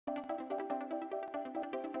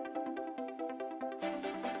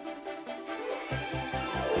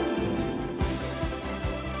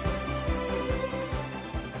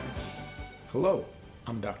Hello,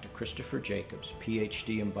 I'm Dr. Christopher Jacobs,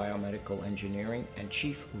 PhD in Biomedical Engineering and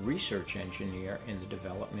Chief Research Engineer in the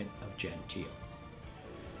development of Genteel.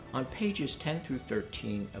 On pages 10 through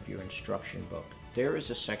 13 of your instruction book, there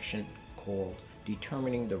is a section called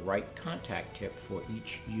Determining the Right Contact Tip for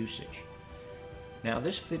Each Usage. Now,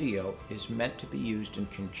 this video is meant to be used in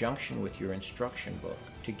conjunction with your instruction book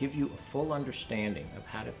to give you a full understanding of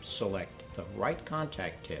how to select the right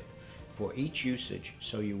contact tip for each usage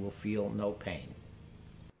so you will feel no pain.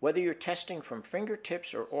 Whether you're testing from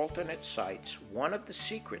fingertips or alternate sites, one of the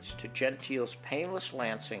secrets to Genteel's painless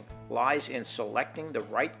lancing lies in selecting the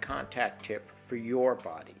right contact tip for your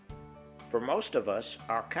body. For most of us,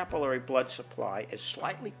 our capillary blood supply is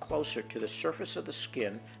slightly closer to the surface of the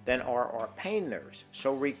skin than are our pain nerves,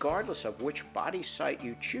 so regardless of which body site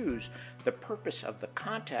you choose, the purpose of the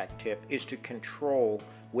contact tip is to control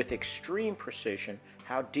with extreme precision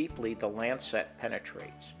how deeply the lancet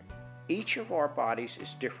penetrates. Each of our bodies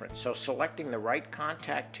is different, so selecting the right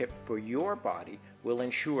contact tip for your body will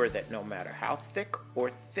ensure that no matter how thick or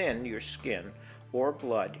thin your skin or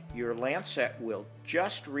blood, your lancet will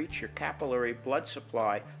just reach your capillary blood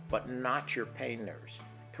supply, but not your pain nerves.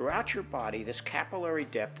 Throughout your body, this capillary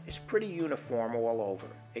depth is pretty uniform all over,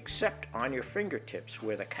 except on your fingertips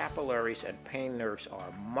where the capillaries and pain nerves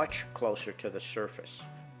are much closer to the surface.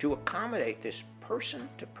 To accommodate this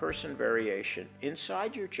person-to-person variation,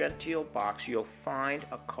 inside your Genteel box you'll find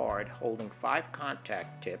a card holding 5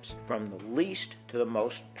 contact tips from the least to the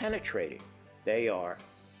most penetrating. They are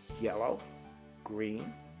yellow,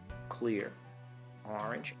 green, clear,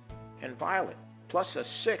 orange, and violet, plus a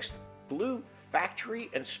 6th blue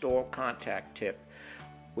factory-installed contact tip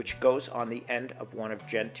which goes on the end of one of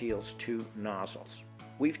Genteel's 2 nozzles.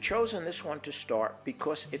 We've chosen this one to start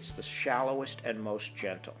because it's the shallowest and most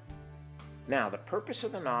gentle. Now, the purpose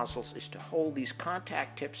of the nozzles is to hold these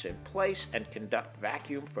contact tips in place and conduct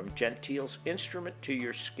vacuum from Genteel's instrument to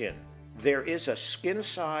your skin. There is a skin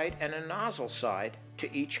side and a nozzle side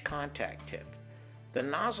to each contact tip. The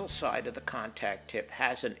nozzle side of the contact tip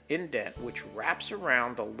has an indent which wraps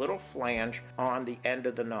around the little flange on the end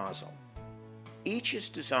of the nozzle. Each is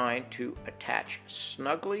designed to attach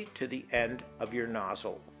snugly to the end of your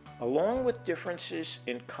nozzle. Along with differences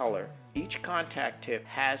in color, each contact tip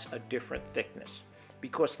has a different thickness.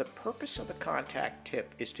 Because the purpose of the contact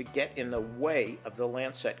tip is to get in the way of the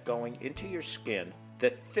lancet going into your skin, the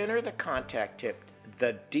thinner the contact tip,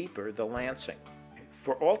 the deeper the lancing.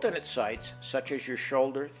 For alternate sites, such as your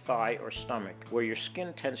shoulder, thigh, or stomach, where your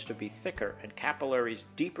skin tends to be thicker and capillaries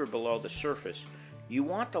deeper below the surface, you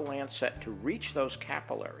want the lancet to reach those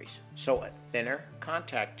capillaries, so a thinner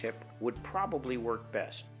contact tip would probably work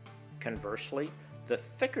best. Conversely, the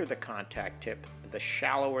thicker the contact tip, the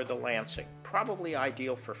shallower the lancing, probably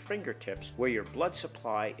ideal for fingertips where your blood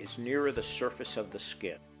supply is nearer the surface of the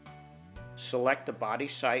skin. Select the body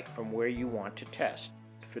site from where you want to test.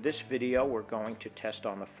 For this video, we're going to test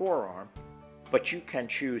on the forearm, but you can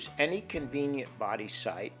choose any convenient body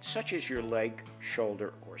site, such as your leg,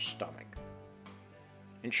 shoulder, or stomach.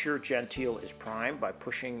 Ensure Genteel is primed by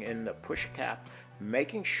pushing in the push cap,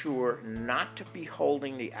 making sure not to be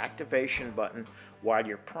holding the activation button while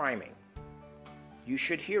you're priming. You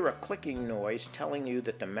should hear a clicking noise telling you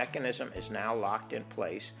that the mechanism is now locked in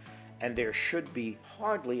place, and there should be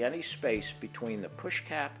hardly any space between the push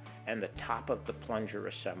cap and the top of the plunger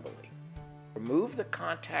assembly. Remove the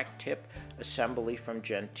contact tip assembly from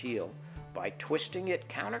Genteel by twisting it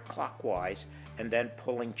counterclockwise and then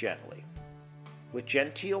pulling gently. With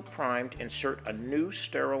Genteel primed, insert a new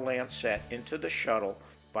sterile lancet into the shuttle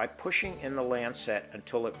by pushing in the lancet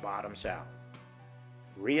until it bottoms out.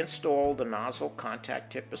 Reinstall the nozzle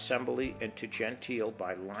contact tip assembly into Genteel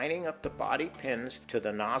by lining up the body pins to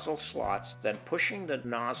the nozzle slots, then pushing the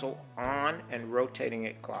nozzle on and rotating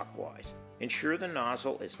it clockwise. Ensure the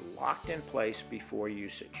nozzle is locked in place before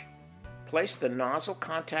usage. Place the nozzle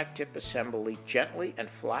contact tip assembly gently and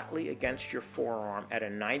flatly against your forearm at a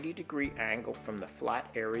 90-degree angle from the flat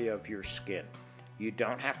area of your skin. You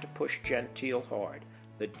don't have to push Genteel hard.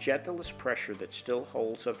 The gentlest pressure that still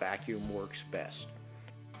holds a vacuum works best.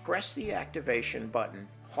 Press the activation button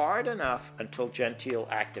hard enough until Genteel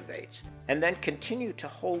activates, and then continue to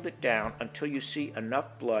hold it down until you see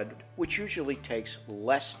enough blood, which usually takes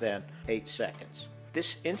less than 8 seconds.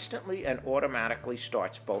 This instantly and automatically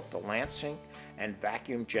starts both the lancing and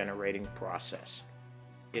vacuum generating process.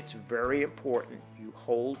 It's very important you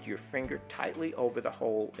hold your finger tightly over the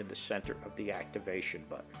hole in the center of the activation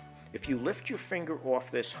button. If you lift your finger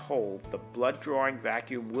off this hole, the blood drawing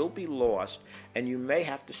vacuum will be lost and you may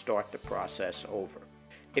have to start the process over.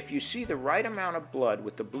 If you see the right amount of blood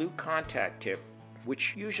with the blue contact tip,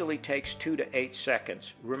 which usually takes 2 to 8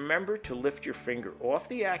 seconds, remember to lift your finger off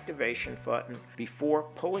the activation button before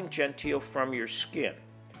pulling Genteel from your skin.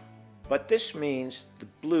 But this means the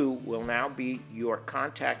blue will now be your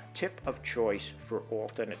contact tip of choice for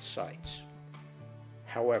alternate sites.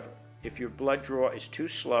 However, if your blood draw is too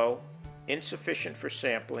slow, insufficient for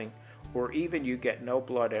sampling, or even you get no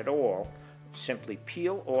blood at all, simply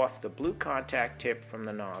peel off the blue contact tip from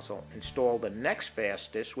the nozzle, install the next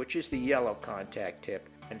fastest, which is the yellow contact tip,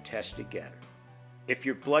 and test again. If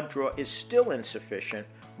your blood draw is still insufficient,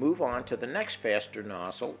 move on to the next faster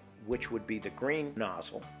nozzle, which would be the green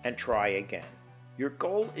nozzle, and try again. Your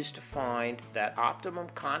goal is to find that optimum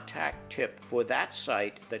contact tip for that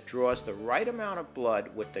site that draws the right amount of blood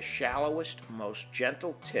with the shallowest, most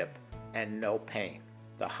gentle tip and no pain.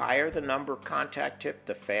 The higher the number contact tip,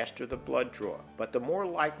 the faster the blood draw, but the more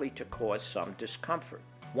likely to cause some discomfort.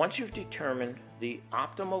 Once you've determined the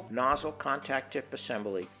optimal nozzle contact tip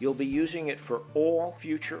assembly, you'll be using it for all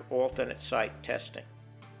future alternate site testing.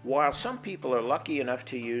 While some people are lucky enough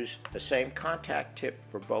to use the same contact tip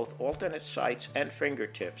for both alternate sites and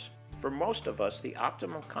fingertips, for most of us the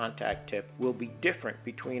optimum contact tip will be different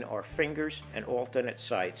between our fingers and alternate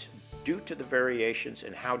sites due to the variations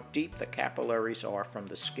in how deep the capillaries are from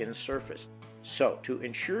the skin surface. So, to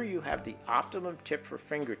ensure you have the optimum tip for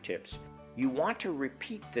fingertips, you want to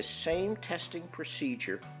repeat the same testing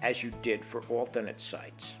procedure as you did for alternate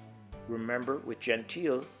sites. Remember, with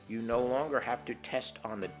Genteel, you no longer have to test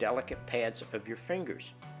on the delicate pads of your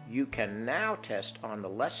fingers. You can now test on the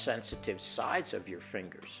less sensitive sides of your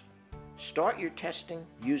fingers. Start your testing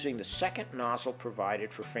using the second nozzle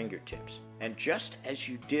provided for fingertips, and just as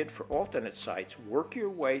you did for alternate sites, work your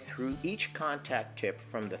way through each contact tip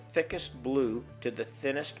from the thickest blue to the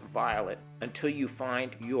thinnest violet until you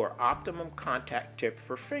find your optimum contact tip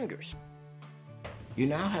for fingers. You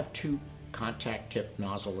now have 2 contact tip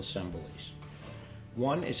nozzle assemblies.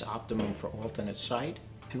 One is optimum for alternate site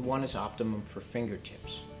and one is optimum for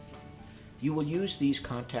fingertips. You will use these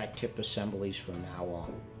contact tip assemblies from now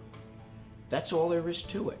on. That's all there is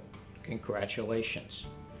to it. Congratulations.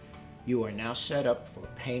 You are now set up for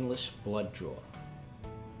painless blood draw.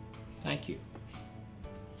 Thank you.